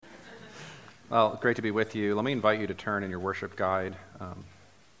Well, great to be with you. Let me invite you to turn in your worship guide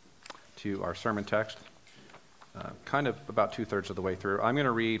to our sermon text, kind of about two-thirds of the way through. I'm going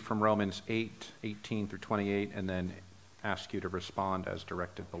to read from Romans 8:18 through 28, and then ask you to respond as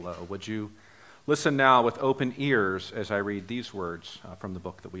directed below. Would you listen now with open ears as I read these words from the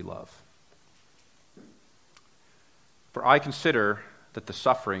book that we love? For I consider that the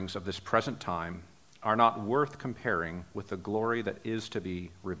sufferings of this present time are not worth comparing with the glory that is to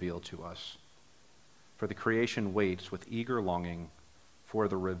be revealed to us. For the creation waits with eager longing for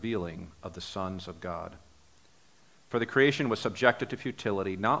the revealing of the sons of God. For the creation was subjected to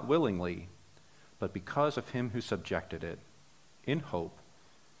futility, not willingly, but because of him who subjected it, in hope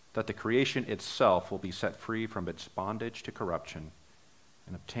that the creation itself will be set free from its bondage to corruption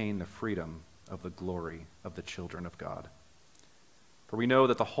and obtain the freedom of the glory of the children of God. For we know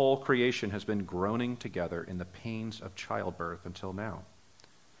that the whole creation has been groaning together in the pains of childbirth until now.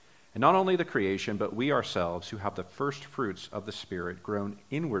 And not only the creation, but we ourselves, who have the first fruits of the Spirit, groan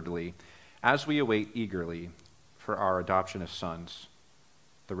inwardly as we await eagerly for our adoption as sons,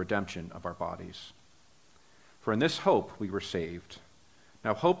 the redemption of our bodies. For in this hope we were saved.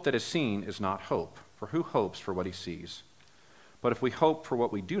 Now hope that is seen is not hope, for who hopes for what he sees? But if we hope for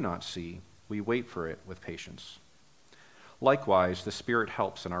what we do not see, we wait for it with patience. Likewise, the Spirit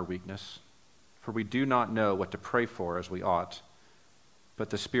helps in our weakness, for we do not know what to pray for as we ought, but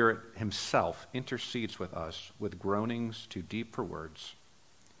the Spirit himself intercedes with us with groanings too deep for words.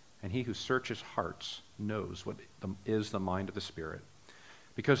 And he who searches hearts knows what is the mind of the Spirit,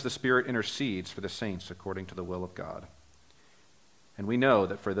 because the Spirit intercedes for the saints according to the will of God. And we know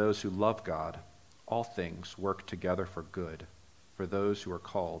that for those who love God, all things work together for good, for those who are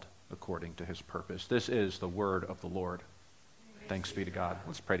called according to his purpose. This is the word of the Lord. Thanks be to God.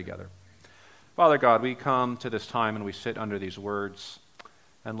 Let's pray together. Father God, we come to this time and we sit under these words.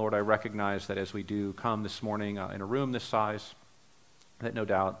 And Lord, I recognize that as we do come this morning in a room this size, that no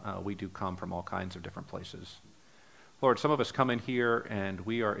doubt we do come from all kinds of different places. Lord, some of us come in here and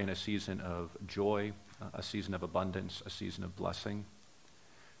we are in a season of joy, a season of abundance, a season of blessing.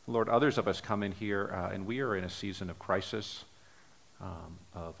 Lord, others of us come in here and we are in a season of crisis,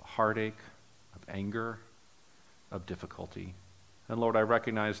 of heartache, of anger, of difficulty. And Lord, I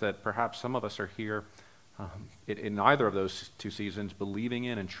recognize that perhaps some of us are here in either of those two seasons, believing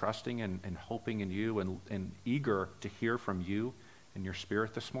in and trusting and hoping in you and eager to hear from you and your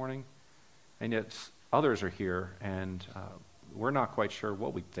Spirit this morning. And yet others are here and we're not quite sure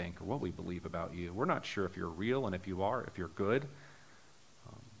what we think or what we believe about you. We're not sure if you're real and if you are, if you're good.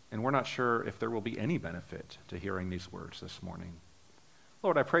 And we're not sure if there will be any benefit to hearing these words this morning.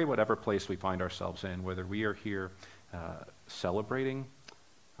 Lord, I pray whatever place we find ourselves in, whether we are here celebrating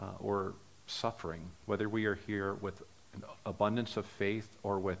or suffering, whether we are here with an abundance of faith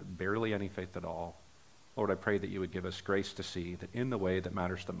or with barely any faith at all, Lord, I pray that you would give us grace to see that in the way that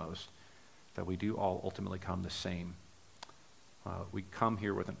matters the most, that we do all ultimately come the same. We come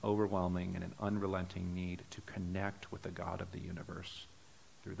here with an overwhelming and an unrelenting need to connect with the God of the universe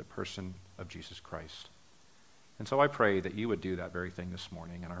through the person of Jesus Christ. And so I pray that you would do that very thing this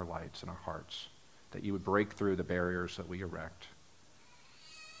morning in our lives and our hearts, that you would break through the barriers that we erect.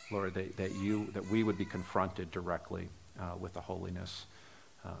 Lord, that we would be confronted directly with the holiness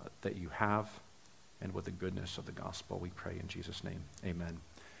that you have and with the goodness of the gospel. We pray in Jesus' name. Amen.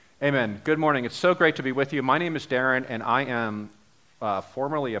 Amen. Good morning. It's so great to be with you. My name is Darren, and I am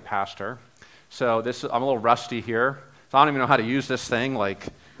formerly a pastor. So I'm a little rusty here. So I don't even know how to use this thing,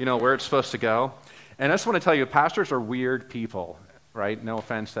 where it's supposed to go. And I just want to tell you, pastors are weird people, right? No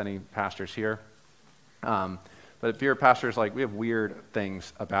offense to any pastors here. But if you're a pastor, we have weird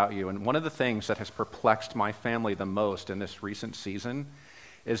things about you. And one of the things that has perplexed my family the most in this recent season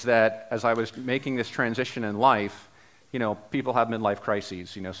is that as I was making this transition in life, people have midlife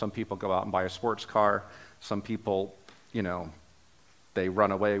crises. Some people go out and buy a sports car. Some people, they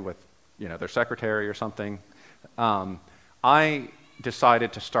run away with, their secretary or something. I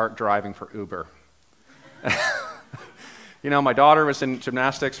decided to start driving for Uber. My daughter was in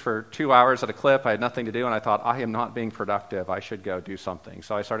gymnastics for 2 hours at a clip. I had nothing to do, and I thought, I am not being productive. I should go do something.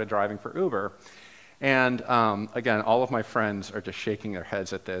 So I started driving for Uber. And again, all of my friends are just shaking their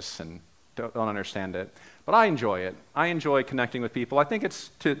heads at this and don't understand it. But I enjoy it. I enjoy connecting with people. I think it's,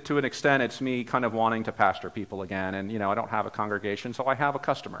 to an extent, it's me kind of wanting to pastor people again. And, I don't have a congregation, so I have a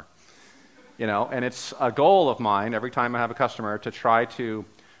customer. And it's a goal of mine every time I have a customer to try to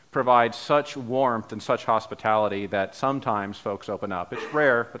provide such warmth and such hospitality that sometimes folks open up. It's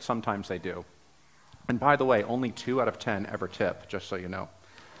rare, but sometimes they do. And by the way, only 2 out of 10 ever tip, just so you know.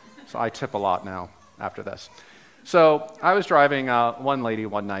 So I tip a lot now after this. So I was driving one lady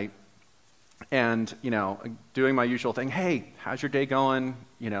one night, and, doing my usual thing, hey, how's your day going?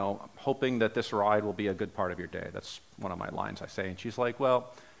 Hoping that this ride will be a good part of your day. That's one of my lines I say. And she's like,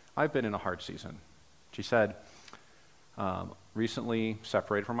 well, I've been in a hard season. She said, recently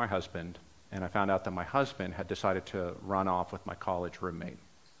separated from my husband, and I found out that my husband had decided to run off with my college roommate.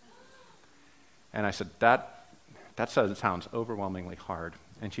 And I said, that sounds overwhelmingly hard.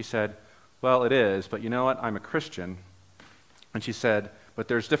 And she said, well, it is, but you know what? I'm a Christian. And she said, but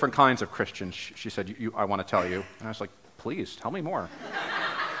there's different kinds of Christians. She said, I want to tell you. And I was like, please, tell me more.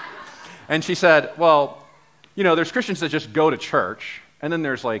 And she said, well, there's Christians that just go to church, and then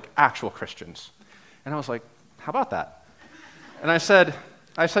there's like actual Christians. And I was like, how about that? And I said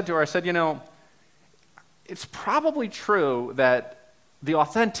to her, it's probably true that the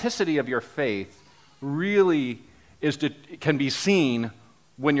authenticity of your faith really can be seen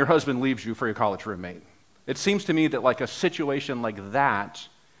when your husband leaves you for your college roommate. It seems to me that like a situation like that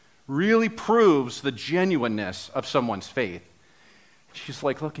really proves the genuineness of someone's faith. She's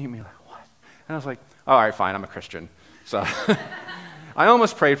like looking at me like, what? And I was like, all right, fine, I'm a Christian. So I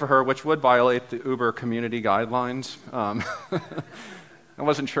almost prayed for her, which would violate the Uber community guidelines. I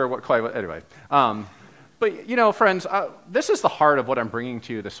wasn't sure anyway. But, friends, this is the heart of what I'm bringing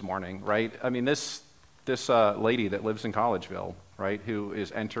to you this morning, right? I mean, this lady that lives in Collegeville, right, who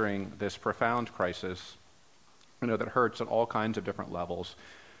is entering this profound crisis, that hurts at all kinds of different levels.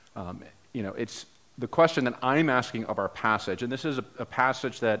 It's the question that I'm asking of our passage, and this is a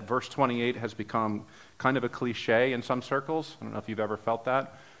passage that verse 28 has become kind of a cliche in some circles. I don't know if you've ever felt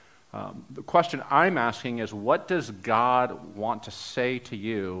that. The question I'm asking is, what does God want to say to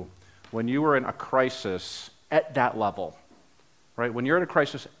you when you are in a crisis at that level, right? When you're in a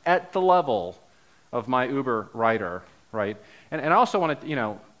crisis at the level of my Uber rider, right? And I also want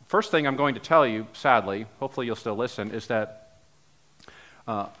to, first thing I'm going to tell you, sadly, hopefully you'll still listen, is that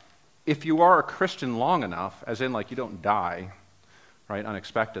if you are a Christian long enough, as in like you don't die, right,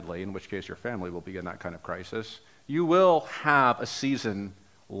 unexpectedly, in which case your family will be in that kind of crisis, you will have a season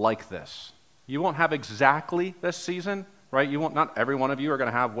like this. You won't have exactly this season, right? Not every one of you are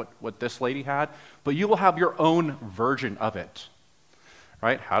going to have what this lady had, but you will have your own version of it,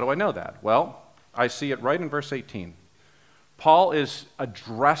 right? How do I know that? Well, I see it right in verse 18. Paul is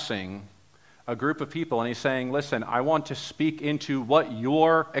addressing a group of people, and he's saying, listen, I want to speak into what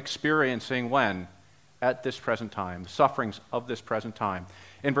you're experiencing when? At this present time, the sufferings of this present time.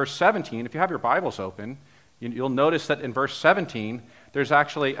 In verse 17, if you have your Bibles open, you'll notice that in verse 17, there's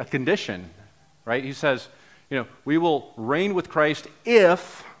actually a condition, right? He says, we will reign with Christ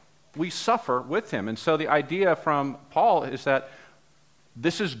if we suffer with him. And so the idea from Paul is that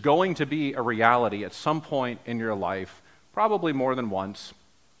this is going to be a reality at some point in your life, probably more than once.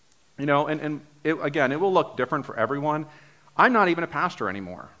 And it will look different for everyone. I'm not even a pastor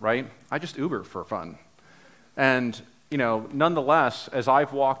anymore, right? I just Uber for fun. And, nonetheless, as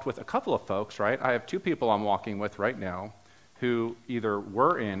I've walked with a couple of folks, right, I have two people I'm walking with right now who either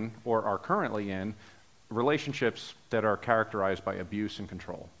were in or are currently in relationships that are characterized by abuse and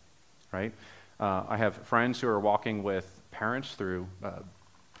control, right? I have friends who are walking with parents through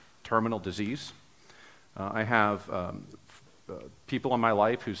terminal disease. I have people in my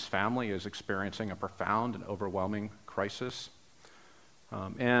life whose family is experiencing a profound and overwhelming crisis.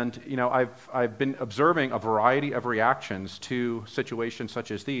 I've been observing a variety of reactions to situations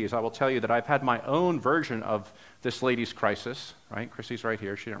such as these. I will tell you that I've had my own version of this lady's crisis, right? Chrissy's right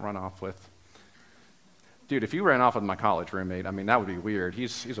here. She didn't run off with... Dude, if you ran off with my college roommate, that would be weird.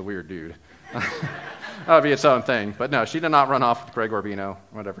 He's a weird dude. That would be its own thing. But no, she did not run off with Greg Orbino,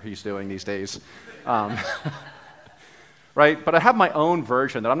 whatever he's doing these days. Right? But I have my own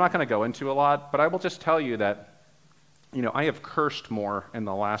version that I'm not going to go into a lot, but I will just tell you that, I have cursed more in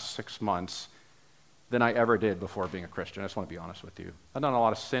the last 6 months than I ever did before being a Christian. I just want to be honest with you. I've done a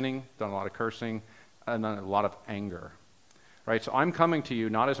lot of sinning, done a lot of cursing, and done a lot of anger. Right? So I'm coming to you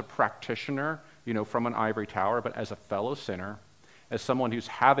not as a practitioner, from an ivory tower, but as a fellow sinner, as someone who's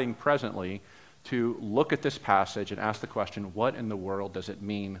having presently to look at this passage and ask the question, what in the world does it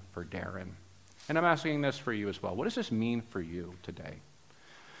mean for Darren? And I'm asking this for you as well. What does this mean for you today?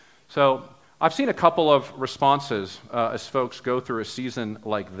 So I've seen a couple of responses as folks go through a season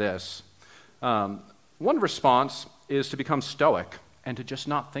like this. One response is to become stoic and to just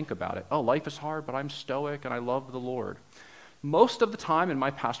not think about it. Oh, life is hard, but I'm stoic and I love the Lord. Most of the time in my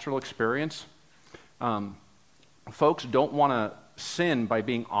pastoral experience, folks don't want to sin by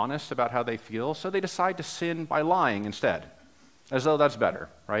being honest about how they feel, so they decide to sin by lying instead, as though that's better,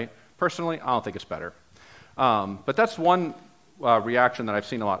 right? Personally, I don't think it's better. But that's one reaction that I've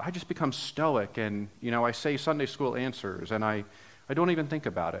seen a lot. I just become stoic and, I say Sunday school answers and I don't even think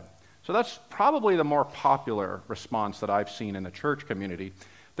about it. So So that's probably the more popular response that I've seen in the church community.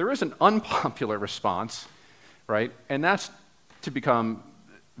 There is an unpopular response, right? And that's to become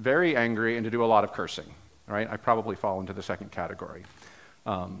very angry and to do a lot of cursing, right? I probably fall into the second category.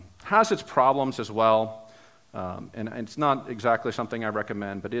 Has its problems as well, and it's not exactly something I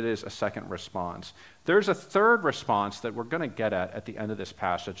recommend, but it is a second response. There's a third response that we're going to get at the end of this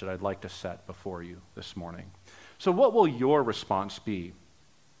passage that I'd like to set before you this morning. So what will your response be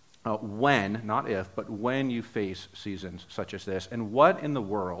when, not if, but when you face seasons such as this? And what in the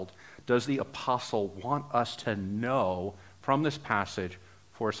world does the apostle want us to know from this passage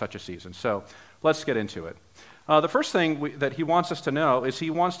for such a season? So let's get into it. The first thing that he wants us to know is he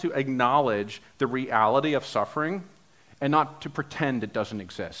wants to acknowledge the reality of suffering and not to pretend it doesn't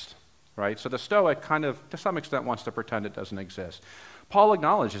exist, right? So the Stoic kind of, to some extent, wants to pretend it doesn't exist. Paul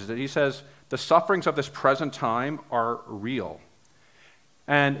acknowledges it. He says, the sufferings of this present time are real.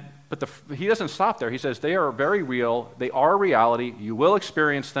 But he doesn't stop there. He says, they are very real. They are a reality. You will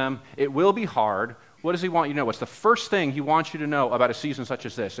experience them. It will be hard. What does he want you to know? What's the first thing he wants you to know about a season such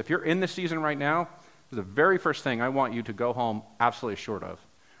as this? If you're in this season right now, the very first thing I want you to go home absolutely assured of,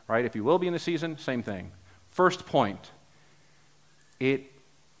 right? If you will be in the season, same thing. First point, it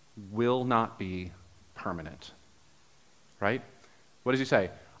will not be permanent, right? What does he say?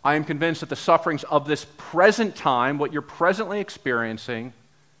 I am convinced that the sufferings of this present time, what you're presently experiencing,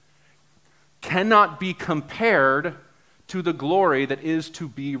 cannot be compared to the glory that is to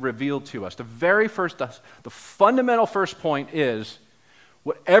be revealed to us. The very first, the fundamental first point is,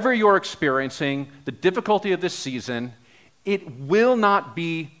 whatever you're experiencing, the difficulty of this season, it will not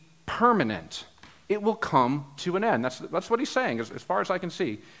be permanent. It will come to an end. That's what he's saying, as far as I can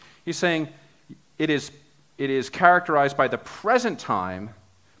see. He's saying it is characterized by the present time,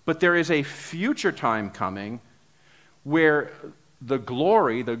 but there is a future time coming where the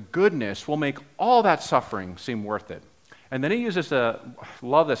glory, the goodness, will make all that suffering seem worth it. And then he uses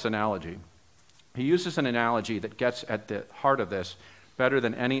love this analogy. He uses an analogy that gets at the heart of this better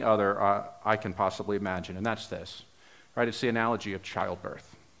than any other I can possibly imagine, and that's this, right? It's the analogy of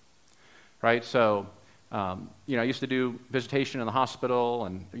childbirth, right? So, I used to do visitation in the hospital,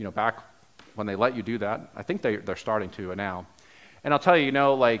 and, back when they let you do that, I think they're starting to now. And I'll tell you,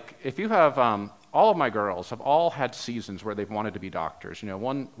 if you have, all of my girls have all had seasons where they've wanted to be doctors.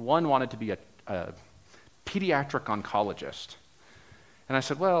 One wanted to be a pediatric oncologist. And I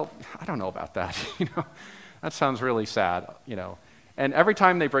said, well, I don't know about that, that sounds really sad, And every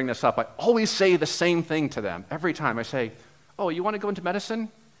time they bring this up, I always say the same thing to them. Every time I say, oh, you want to go into medicine?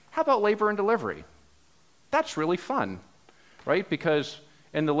 How about labor and delivery? That's really fun, right? Because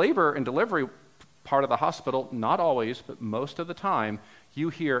in the labor and delivery part of the hospital, not always, but most of the time, you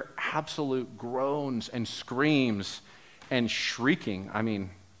hear absolute groans and screams and shrieking. I mean,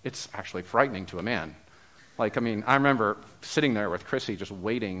 it's actually frightening to a man. I remember sitting there with Chrissy just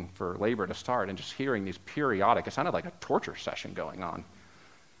waiting for labor to start and just hearing these periodic, it sounded like a torture session going on.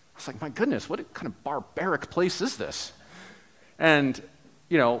 I was like, my goodness, what kind of barbaric place is this? And,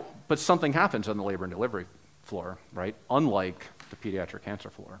 but something happens on the labor and delivery floor, right? Unlike the pediatric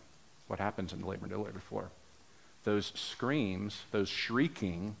cancer floor. What happens in the labor and delivery floor? Those screams, those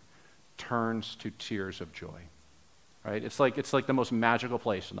shrieking, turns to tears of joy, right? It's like the most magical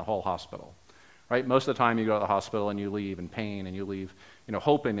place in the whole hospital. Right? Most of the time you go to the hospital and you leave in pain and you leave,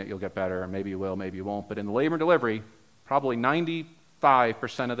 hoping that you'll get better, and maybe you will, maybe you won't. But in the labor and delivery, probably 95%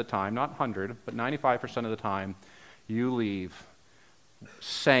 of the time, not 100, but 95% of the time, you leave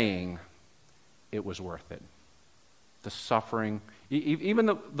saying it was worth it. The suffering, even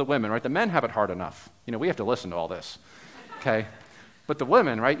the women, right? The men have it hard enough. We have to listen to all this, okay? But the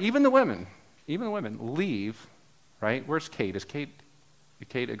women, right? Even the women leave, right? Where's Kate? Is Kate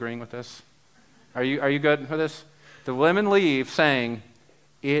agreeing with this? Are you good for this? The women leave saying,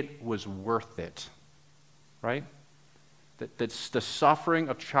 it was worth it, right? That the suffering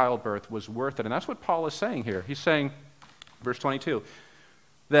of childbirth was worth it. And that's what Paul is saying here. He's saying, verse 22,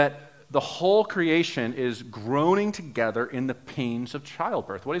 that the whole creation is groaning together in the pains of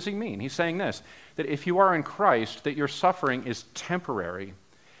childbirth. What does he mean? He's saying this, that if you are in Christ, that your suffering is temporary,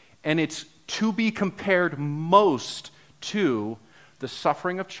 and it's to be compared most to the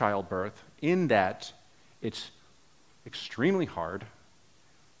suffering of childbirth, in that it's extremely hard,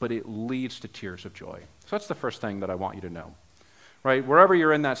 but it leads to tears of joy. So that's the first thing that I want you to know, right? Wherever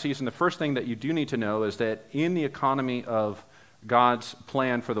you're in that season, the first thing that you do need to know is that in the economy of God's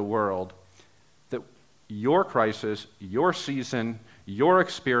plan for the world, that your crisis, your season, your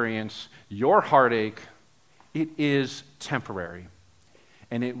experience, your heartache, it is temporary,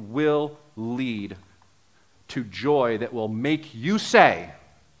 and it will lead to joy that will make you say,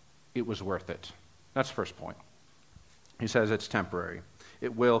 it was worth it. That's the first point. He says it's temporary.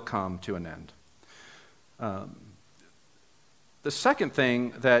 It will come to an end. The second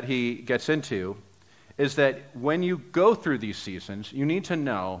thing that he gets into is that when you go through these seasons, you need to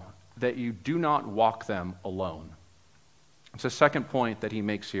know that you do not walk them alone. It's the second point that he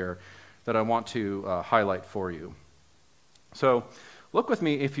makes here that I want to highlight for you. So look with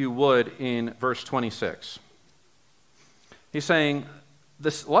me, if you would, in verse 26. He's saying,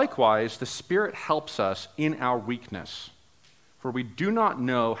 "This likewise, the Spirit helps us in our weakness, for we do not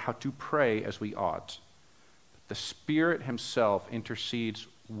know how to pray as we ought. The Spirit himself intercedes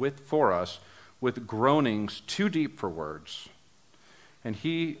for us with groanings too deep for words. And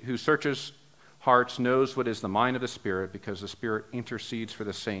he who searches hearts knows what is the mind of the Spirit, because the Spirit intercedes for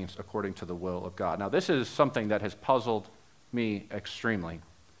the saints according to the will of God." Now, this is something that has puzzled me extremely,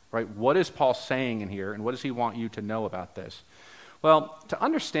 right? What is Paul saying in here, and what does he want you to know about this? Well, to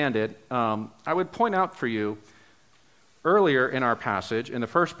understand it, I would point out for you, earlier in our passage, in the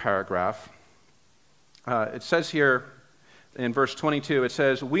first paragraph, it says here in verse 22, it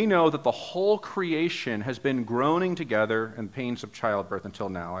says, "We know that the whole creation has been groaning together in pains of childbirth until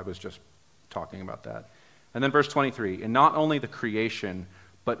now." I was just talking about that. And then verse 23, "And not only the creation,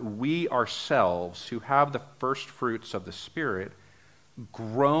 but we ourselves, who have the first fruits of the Spirit,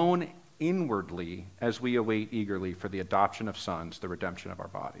 groan inwardly as we await eagerly for the adoption of sons, the redemption of our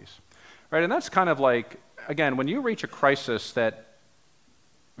bodies." Right, and that's kind of like, again, when you reach a crisis that,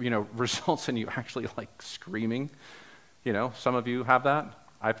 results in you actually like screaming. Some of you have that.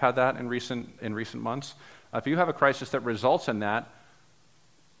 I've had that in recent months. If you have a crisis that results in that,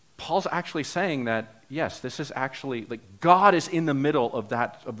 Paul's actually saying that, yes, this is actually, like, God is in the middle of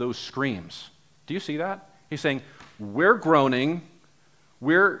those screams. Do you see that? He's saying, we're groaning,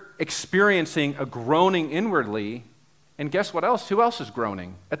 we're experiencing a groaning inwardly, and guess what else? Who else is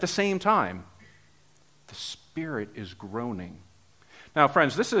groaning at the same time? The Spirit is groaning. Now,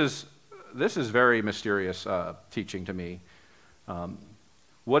 friends, this is very mysterious teaching to me.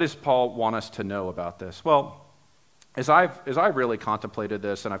 What does Paul want us to know about this? Well, as I've really contemplated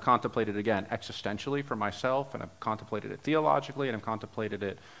this, and I've contemplated it again existentially for myself, and I've contemplated it theologically, and I've contemplated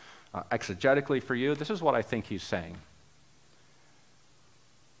it exegetically for you, this is what I think he's saying.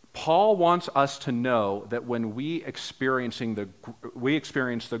 Paul wants us to know that when we experience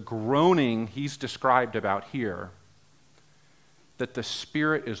the groaning he's described about here, that the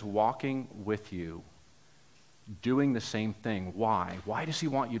Spirit is walking with you, doing the same thing. Why? Why does he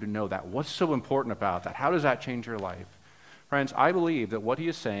want you to know that? What's so important about that? How does that change your life? Friends, I believe that what he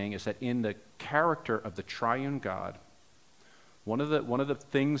is saying is that in the character of the triune God, one of the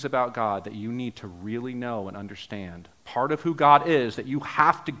things about God that you need to really know and understand, part of who God is that you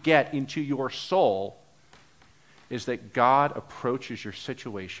have to get into your soul, is that God approaches your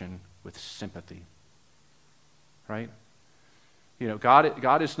situation with sympathy. Right?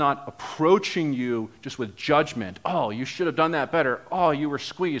 God is not approaching you just with judgment. Oh, you should have done that better. Oh, you were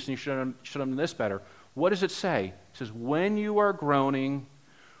squeezed and you should have done this better. What does it say? It says, when you are groaning,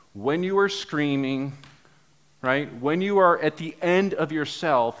 when you are screaming, right? When you are at the end of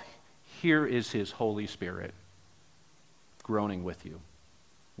yourself, here is his Holy Spirit groaning with you.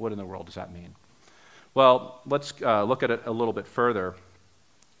 What in the world does that mean? Well, let's look at it a little bit further.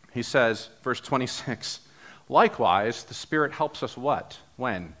 He says, verse 26, "Likewise, the Spirit helps us" what?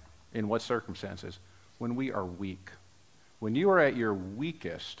 When? In what circumstances? When we are weak. When you are at your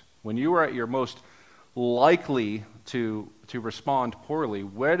weakest, when you are at your most likely to respond poorly,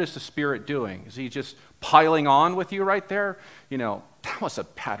 where does the Spirit doing? Is he just piling on with you right there? That was a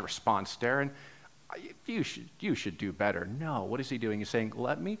bad response, Darren. You should do better. No, what is he doing? He's saying,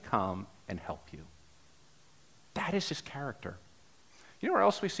 let me come and help you. That is his character. You know where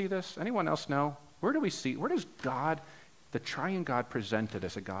else we see this? Anyone else know? Where does God, the triune God, presented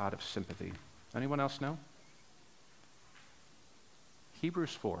as a God of sympathy? Anyone else know?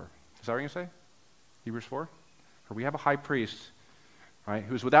 Hebrews 4. Is that what you're going to say? Hebrews 4? For we have a high priest, right,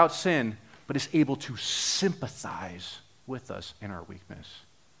 who's without sin, but is able to sympathize with us in our weakness.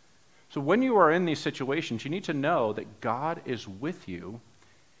 So when you are in these situations, you need to know that God is with you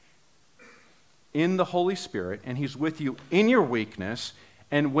in the Holy Spirit, and he's with you in your weakness,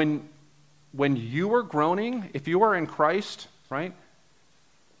 and when you are groaning, if you are in Christ, right,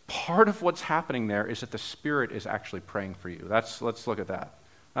 part of what's happening there is that the Spirit is actually praying for you. Let's look at that.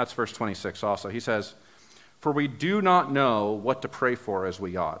 That's verse 26 also. He says, "For we do not know what to pray for as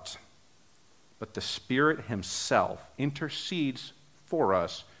we ought, but the Spirit himself intercedes for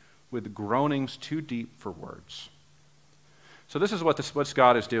us with groanings too deep for words." So this is what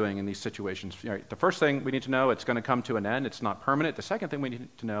God is doing in these situations. Right, the first thing we need to know, it's going to come to an end. It's not permanent. The second thing we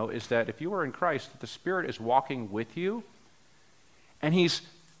need to know is that if you are in Christ, the Spirit is walking with you, and he's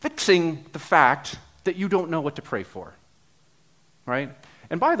fixing the fact that you don't know what to pray for. Right?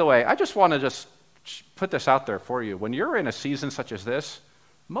 And by the way, I just want to put this out there for you. When you're in a season such as this,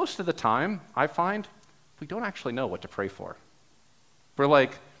 most of the time, I find, we don't actually know what to pray for. We're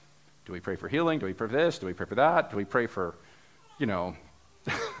like, do we pray for healing? Do we pray for this? Do we pray for that? Do we pray for,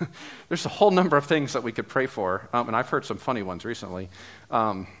 there's a whole number of things that we could pray for, and I've heard some funny ones recently.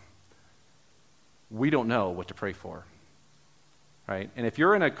 We don't know what to pray for, right? And if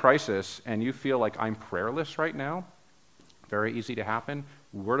you're in a crisis and you feel like I'm prayerless right now, very easy to happen.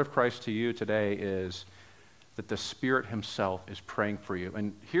 Word of Christ to you today is that the Spirit himself is praying for you.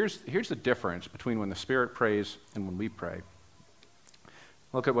 And here's the difference between when the Spirit prays and when we pray.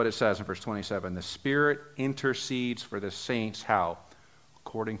 Look at what it says in verse 27. The Spirit intercedes for the saints, how?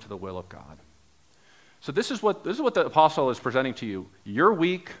 According to the will of God. So this is what the apostle is presenting to you. You're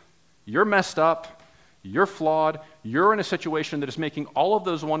weak, you're messed up, you're flawed, you're in a situation that is making all of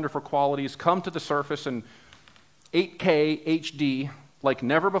those wonderful qualities come to the surface in 8K HD like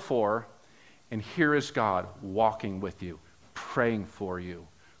never before, and here is God walking with you, praying for you,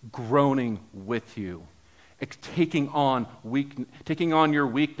 groaning with you, taking on your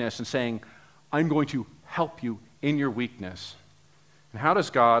weakness and saying, I'm going to help you in your weakness. And how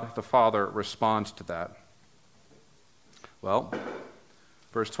does God the Father respond to that? Well,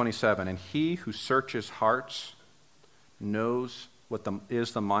 verse 27, and he who searches hearts knows what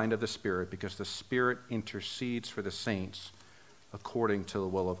is the mind of the Spirit, because the Spirit intercedes for the saints according to the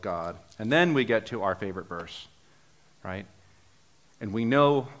will of God. And then we get to our favorite verse, right? And we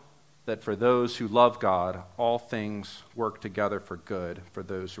know that for those who love God, all things work together for good for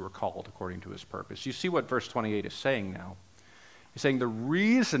those who are called according to his purpose. You see what verse 28 is saying now. He's saying the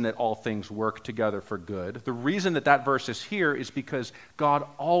reason that all things work together for good, the reason that verse is here is because God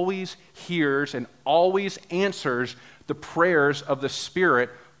always hears and always answers the prayers of the Spirit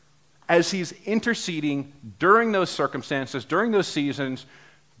as he's interceding during those circumstances, during those seasons,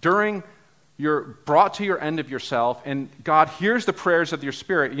 during you're brought to your end of yourself, and God hears the prayers of your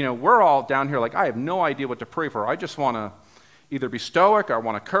Spirit. We're all down here like, I have no idea what to pray for. I just want to either be stoic, I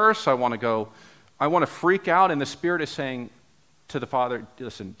want to curse, I want to freak out, and the Spirit is saying to the Father,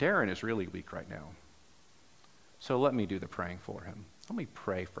 listen, Darren is really weak right now. So let me do the praying for him. Let me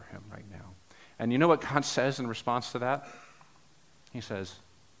pray for him right now. And you know what God says in response to that? He says,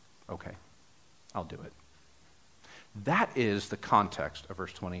 okay, I'll do it. That is the context of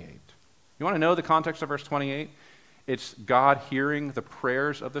verse 28. You want to know the context of verse 28? It's God hearing the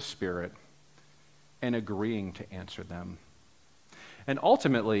prayers of the Spirit and agreeing to answer them. And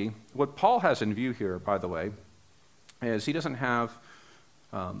ultimately, what Paul has in view here, by the way, is he doesn't have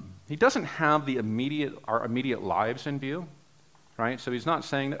our immediate lives in view, right? So he's not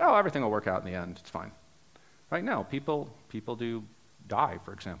saying that, everything will work out in the end, it's fine. Right now, people do die,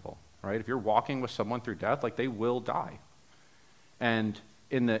 for example, right? If you're walking with someone through death, they will die. And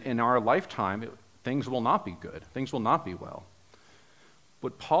in our lifetime, things will not be good. Things will not be well.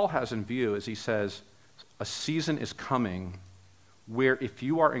 What Paul has in view is he says, a season is coming where if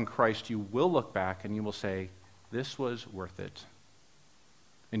you are in Christ, you will look back and you will say, this was worth it.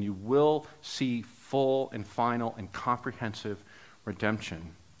 And you will see full and final and comprehensive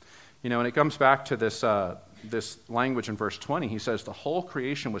redemption. And it comes back to this language in verse 20. He says, the whole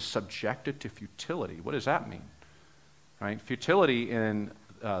creation was subjected to futility. What does that mean? Right? Futility in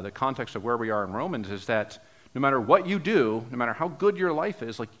the context of where we are in Romans is that no matter what you do, no matter how good your life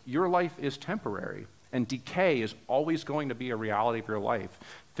is, your life is temporary. And decay is always going to be a reality of your life,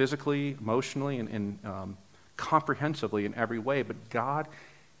 physically, emotionally, and comprehensively in every way. But God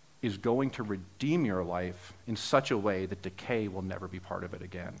is going to redeem your life in such a way that decay will never be part of it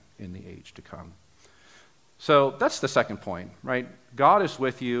again in the age to come. So that's the second point, right? God is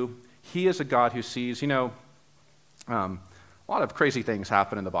with you. He is a God who sees. A lot of crazy things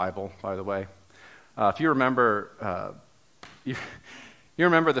happen in the Bible, by the way. If you remember, you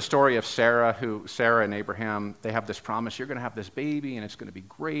remember the story of Sarah and Abraham. They have this promise: you're going to have this baby, and it's going to be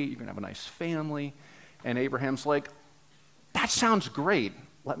great. You're going to have a nice family. And Abraham's like, "That sounds great.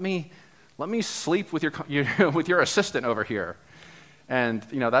 Let me sleep with your assistant over here." And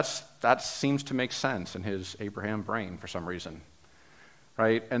that seems to make sense in his Abraham brain for some reason,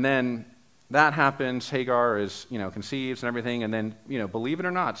 right? And then that happens. Hagar is conceives and everything, and then believe it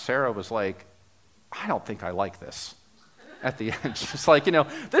or not, Sarah was like, "I don't think I like this." At the end, she's like,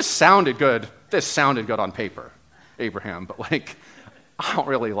 this sounded good. This sounded good on paper, Abraham, but I don't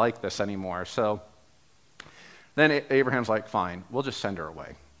really like this anymore. So Then Abraham's like, fine, we'll just send her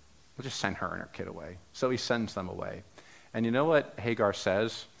away. We'll just send her and her kid away. So he sends them away. And you know what Hagar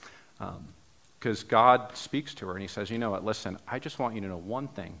says? Because God speaks to her and he says, you know what, listen, I just want you to know one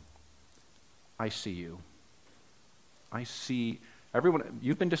thing. I see you. I see everyone,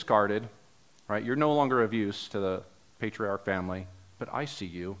 you've been discarded, right? You're no longer of use to the patriarch family, but I see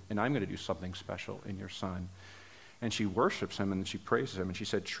you, and I'm going to do something special in your son. And she worships him, and she praises him, and she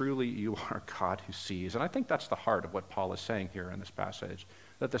said, truly you are God who sees. And I think that's the heart of what Paul is saying here in this passage,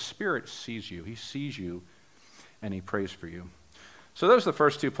 that the Spirit sees you. He sees you, and he prays for you. So those are the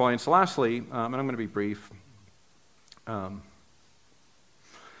first 2 points. Lastly, and I'm going to be brief, the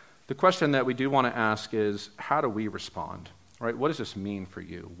question that we do want to ask is, how do we respond? Right? What does this mean for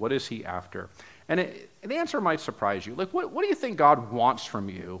you? What is he after? And the answer might surprise you. Like, what do you think God wants from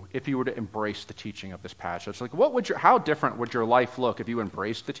you if you were to embrace the teaching of this passage? Like, how different would your life look if you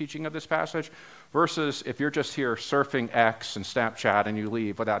embraced the teaching of this passage versus if you're just here surfing X and Snapchat and you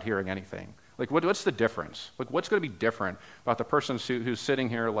leave without hearing anything? Like, what's the difference? Like, what's going to be different about the person who's sitting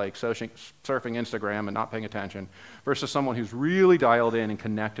here, like, surfing Instagram and not paying attention versus someone who's really dialed in and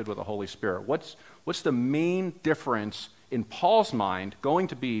connected with the Holy Spirit? What's the main difference in Paul's mind going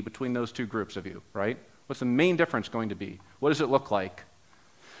to be between those 2 groups of you, right? What's the main difference going to be? What does it look like?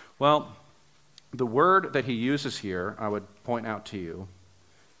 Well, the word that he uses here, I would point out to you,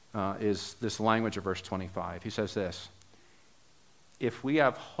 is this language of verse 25. He says this, if we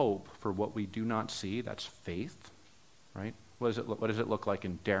have hope for what we do not see, that's faith, right? What does it look like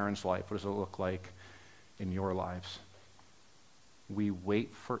in Darren's life? What does it look like in your lives? We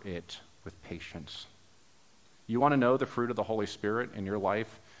wait for it with patience. You want to know the fruit of the Holy Spirit in your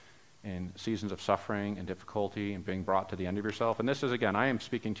life in seasons of suffering and difficulty and being brought to the end of yourself? And this is, again, I am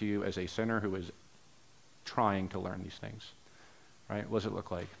speaking to you as a sinner who is trying to learn these things, right? What does it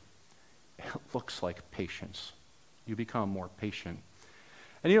look like? It looks like patience. You become more patient.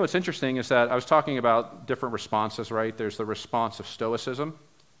 And you know what's interesting is that I was talking about different responses, right? There's the response of stoicism,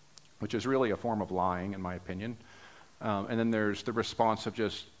 which is really a form of lying, in my opinion. And then there's the response of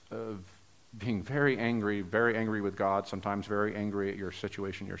just being very angry with God, sometimes very angry at your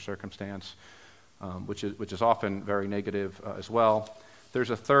situation, your circumstance, which is often very negative as well.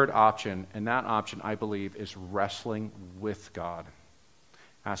 There's a third option, and that option, I believe, is wrestling with God.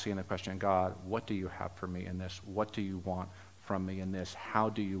 Asking the question, God, what do you have for me in this? What do you want from me in this? How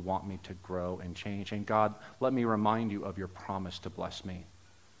do you want me to grow and change? And God, let me remind you of your promise to bless me.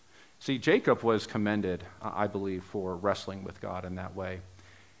 See, Jacob was commended, I believe, for wrestling with God in that way.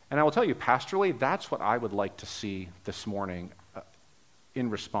 And I will tell you, pastorally, that's what I would like to see this morning in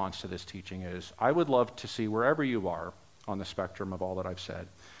response to this teaching is, I would love to see wherever you are on the spectrum of all that I've said,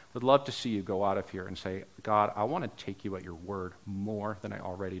 would love to see you go out of here and say, God, I want to take you at your word more than I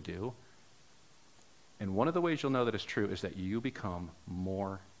already do. And one of the ways you'll know that it's true is that you become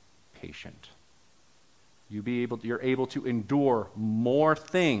more patient. You're able to endure more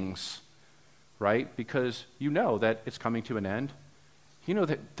things, right? Because you know that it's coming to an end. You know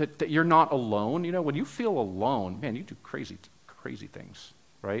that you're not alone. You know, when you feel alone, man, you do crazy things,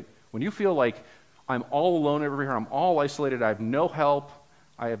 right? When you feel like I'm all alone over here, I'm all isolated, I have no help,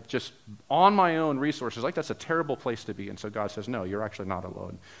 I have just on my own resources, like that's a terrible place to be. And so God says, no, you're actually not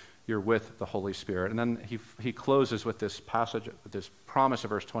alone. You're with the Holy Spirit. And then he closes with this passage, with this promise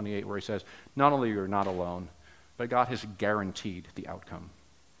of verse 28 where he says, not only you're not alone, but God has guaranteed the outcome.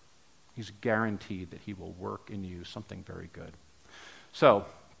 He's guaranteed that he will work in you something very good. So,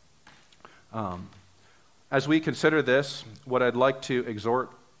 as we consider this, what I'd like to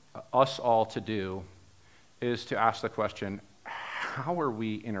exhort us all to do is to ask the question, how are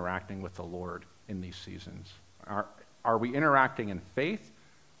we interacting with the Lord in these seasons? Are we interacting in faith?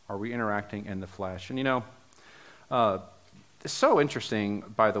 Are we interacting in the flesh? And you know, it's so interesting,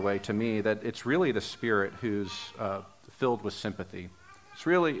 by the way, to me, that it's really the Spirit who's filled with sympathy. It's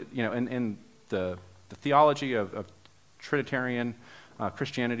really, you know, in the theology of Trinitarian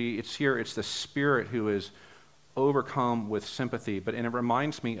Christianity, it's the Spirit who is overcome with sympathy. And it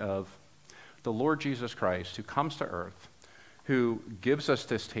reminds me of the Lord Jesus Christ who comes to earth, who gives us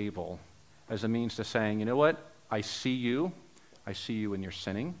this table as a means to saying, you know what, I see you in your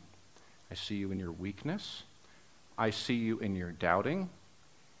sinning, I see you in your weakness, I see you in your doubting,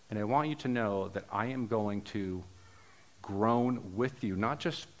 and I want you to know that I am going to groan with you, not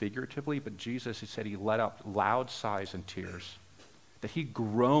just figuratively, but Jesus, he said he let out loud sighs and tears, that he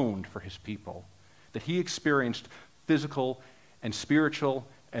groaned for his people, that he experienced physical and spiritual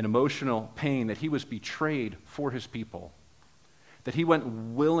and emotional pain, that he was betrayed for his people, that he went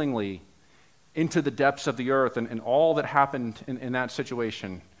willingly into the depths of the earth and all that happened in that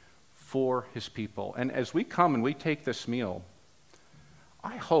situation for his people. And as we come and we take this meal,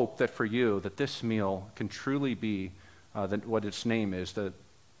 I hope that for you, that this meal can truly be what its name is.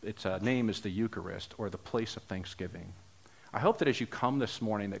 Its name is the Eucharist, or the place of thanksgiving. I hope that as you come this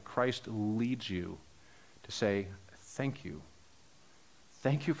morning, that Christ leads you to say, thank you.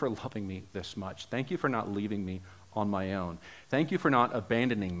 Thank you for loving me this much. Thank you for not leaving me on my own. Thank you for not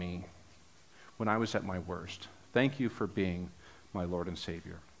abandoning me when I was at my worst. Thank you for being my Lord and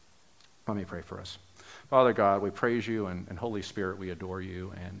Savior. Let me pray for us. Father God, we praise you, and Holy Spirit, we adore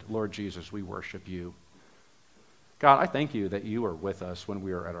you, and Lord Jesus, we worship you. God, I thank you that you are with us when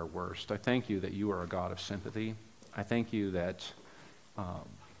we are at our worst. I thank you that you are a God of sympathy. I thank you that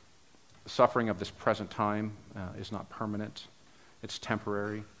suffering of this present time is not permanent. It's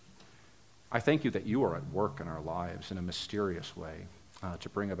temporary. I thank you that you are at work in our lives in a mysterious way to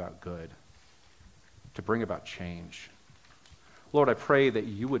bring about good, to bring about change. Lord, I pray that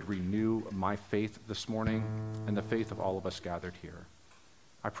you would renew my faith this morning and the faith of all of us gathered here.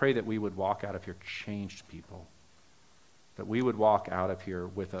 I pray that we would walk out of here changed people, that we would walk out of here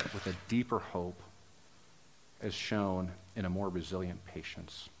with a deeper hope as shown in a more resilient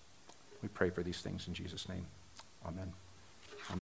patience. We pray for these things in Jesus' name. Amen.